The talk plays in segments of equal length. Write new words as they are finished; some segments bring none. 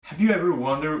Have you ever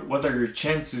wondered what are your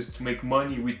chances to make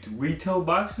money with retail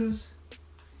boxes?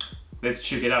 Let's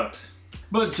check it out.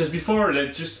 But just before,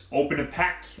 let's just open a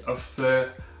pack of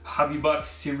Hobbybox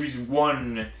Series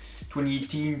 1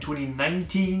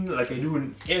 2018-2019 like I do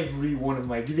in every one of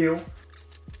my videos.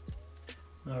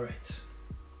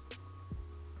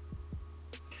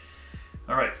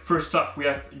 Alright, first off we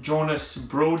have Jonas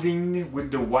Brodin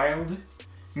with the Wild,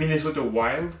 Minnesota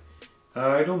Wild.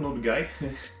 I don't know the guy.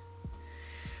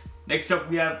 Next up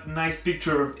we have a nice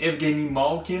picture of Evgeny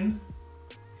Malkin.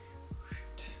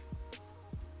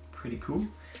 Pretty cool.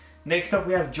 Next up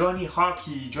we have Johnny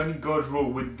Hockey, Johnny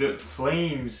Gaudreau with the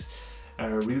Flames. A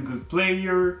real good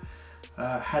player.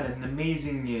 Had an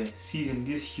amazing season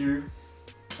this year.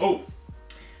 Oh!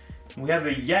 We have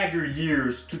a Jagger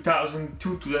Years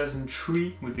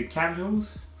 2002-2003 with the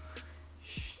Capitals.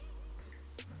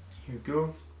 Here we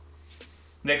go.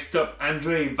 Next up,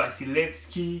 Andrei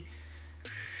Vasilevsky.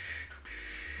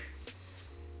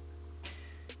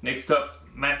 Next up,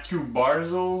 Matthew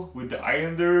Barzal with the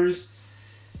Islanders.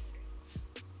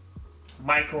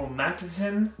 Michael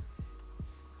Matheson.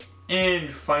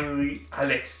 And finally,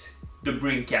 Alex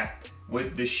DeBrincat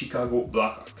with the Chicago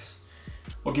Blackhawks.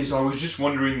 Okay, so I was just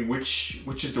wondering which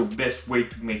is the best way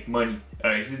to make money.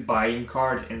 Is it buying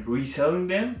cards and reselling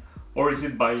them, or is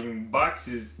it buying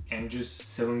boxes and just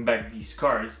selling back these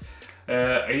cards?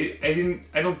 I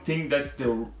don't think that's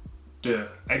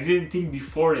I didn't think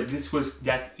before that this was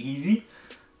that easy,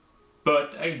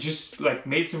 but I just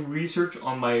made some research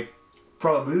on my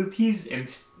probabilities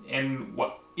and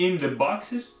what in the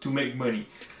boxes to make money.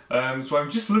 So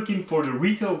I'm just looking for the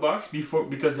retail box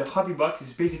because the hobby box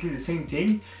is basically the same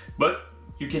thing, but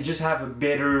you can just have a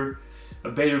better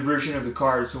version of the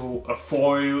card, so a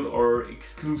foil or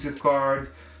exclusive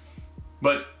card.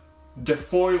 But the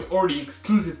foil or the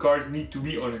exclusive cards need to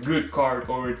be on a good card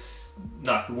or it's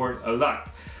not worth a lot.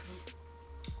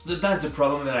 So that's the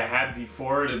problem that I had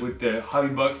before with the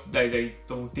hobby box, that I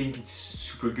don't think it's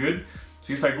super good.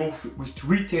 So if I go with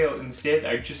retail instead,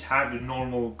 I just have the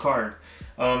normal card.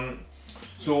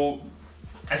 So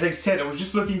as I said, I was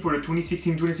just looking for the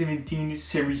 2016-2017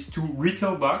 Series 2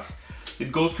 retail box.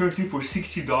 It goes currently for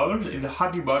 $60 and the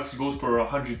hobby box goes for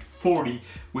 $140,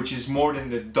 which is more than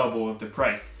the double of the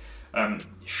price.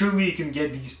 Surely you can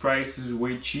get these prices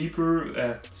way cheaper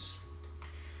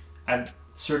at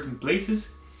certain places.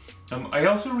 I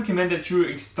also recommend that you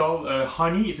install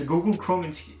Honey. It's a Google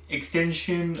Chrome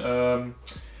extension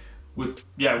with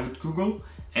Google,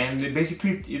 and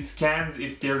basically it scans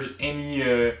if there's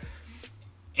any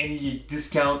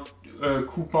discount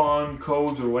coupon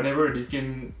codes or whatever that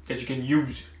you can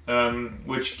use,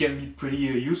 which can be pretty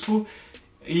useful,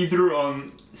 either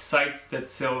on sites that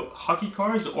sell hockey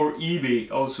cards or eBay.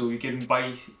 Also, you can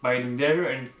buy them there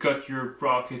and cut your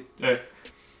profit.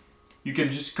 You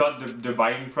can just cut the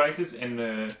buying prices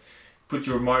and put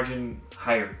your margin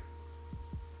higher.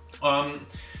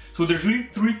 So there's really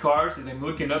three cards that I'm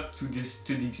looking up to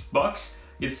this box.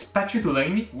 It's Patrick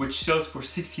Laine, which sells for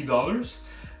 $60,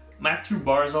 Matthew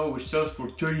Barzal, which sells for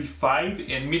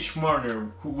 $35, and Mitch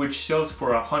Marner, which sells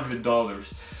for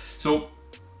 $100. So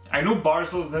I know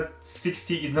Barzal is not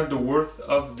 $60, is not the worth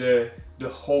of the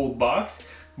whole box,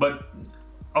 but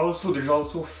also there's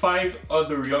also 5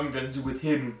 other Young Guns with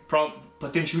him,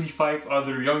 potentially 5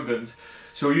 other Young Guns.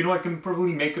 So I can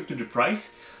probably make up to the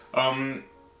price.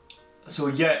 So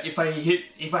yeah, if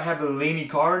I have a Laney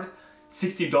card,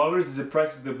 $60 is the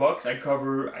price of the box. I'm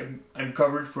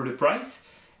covered for the price,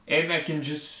 and I can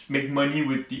just make money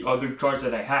with the other cards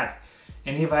that I had.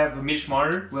 And if I have a Mitch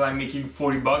Marner, well, I'm making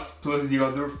 $40 plus the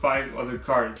other 5 other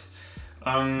cards.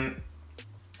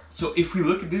 So if we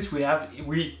look at this,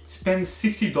 we spend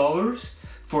 $60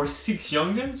 for 6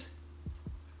 Young Guns.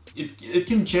 It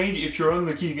can change. If you're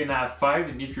unlucky, you can have 5,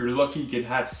 and if you're lucky, you can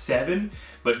have 7.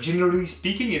 But generally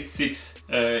speaking, it's 6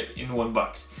 in one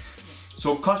box.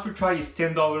 So cost per try is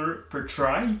 $10 per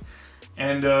try,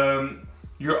 and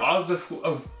your odds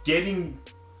of getting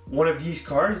one of these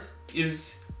cards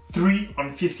is 3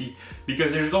 on 50,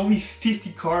 because there's only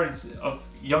 50 cards of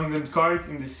Young Guns cards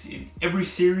in every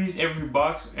series, every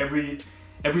box, every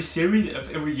series of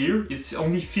every year. It's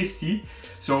only 50.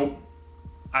 So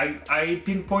I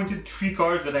pinpointed 3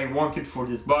 cards that I wanted for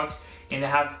this box, and I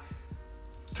have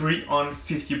 3 on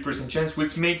 50% chance,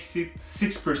 which makes it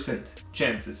 6%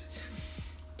 chances.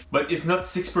 But it's not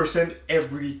 6%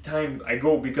 every time I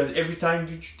go, because every time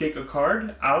you take a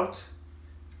card out,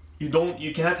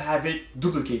 you cannot have it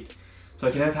duplicate. So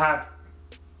I cannot have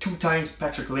 2 times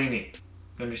Patrick Laine.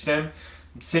 You understand?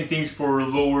 Same things for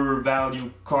lower value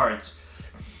cards.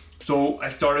 So I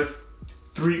started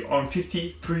 3 on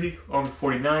 50, 3 on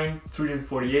 49, 3 on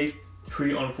 48,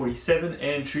 3 on 47,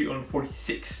 and 3 on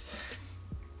 46,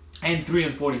 and 3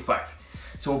 on 45.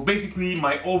 So basically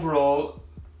my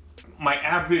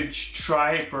average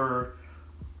try per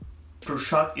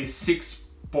shot is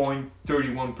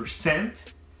 6.31%,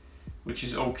 which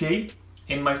is okay.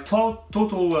 And my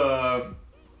total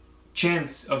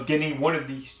chance of getting one of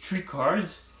these 3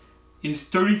 cards is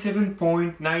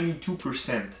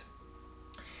 37.92%.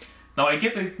 Now I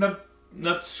get that it's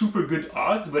not super good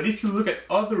odds, but if you look at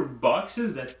other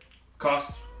boxes that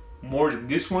cost more than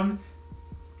this one,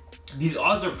 these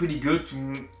odds are pretty good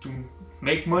to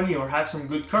make money or have some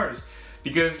good cards.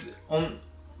 Because on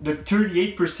the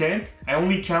 38%, I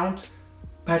only count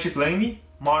Patrik Laine,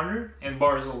 Marner, and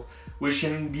Barzal, which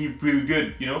can be really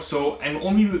good, you know. So I'm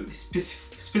only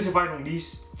specified on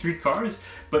these 3 cards,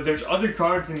 but there's other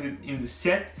cards in the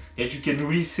set that you can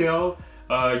resell.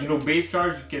 You know, base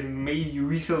cards, you can maybe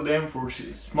resell them for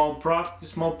small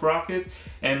profit,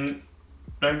 and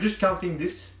I'm just counting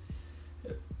this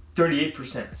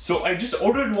 38%. So I just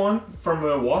ordered one from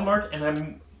Walmart, and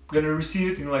I'm gonna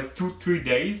receive it in like 2-3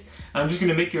 days. I'm just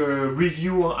gonna make a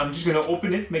review. I'm just gonna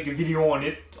open it, make a video on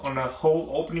it, on a whole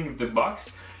opening of the box,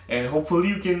 and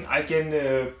hopefully I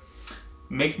can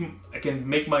make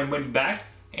my money back,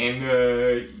 and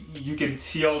you can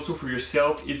see also for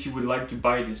yourself if you would like to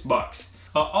buy this box.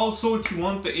 Also, if you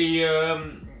want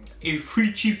a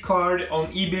free cheap card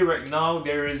on eBay right now,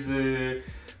 there's a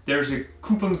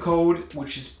coupon code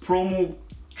which is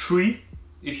promo3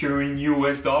 if you're in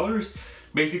US dollars,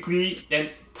 basically, and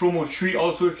promo3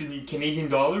 also if you need Canadian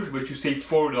dollars, but you save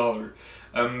 $4.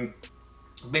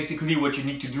 Basically what you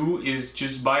need to do is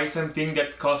just buy something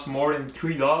that costs more than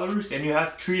 $3 and you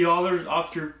have $3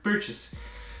 off your purchase.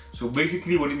 So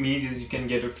basically what it means is you can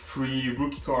get a free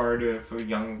rookie card for a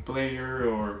young player,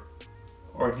 or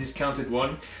a discounted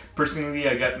one. Personally,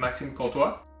 I got Maxime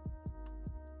Comtois.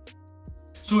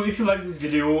 So if you like this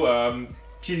video,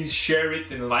 please share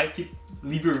it and like it.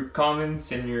 Leave your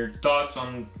comments and your thoughts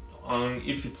on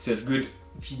if it's a good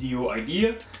video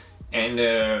idea, and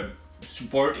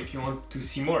support if you want to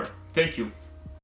see more. Thank you.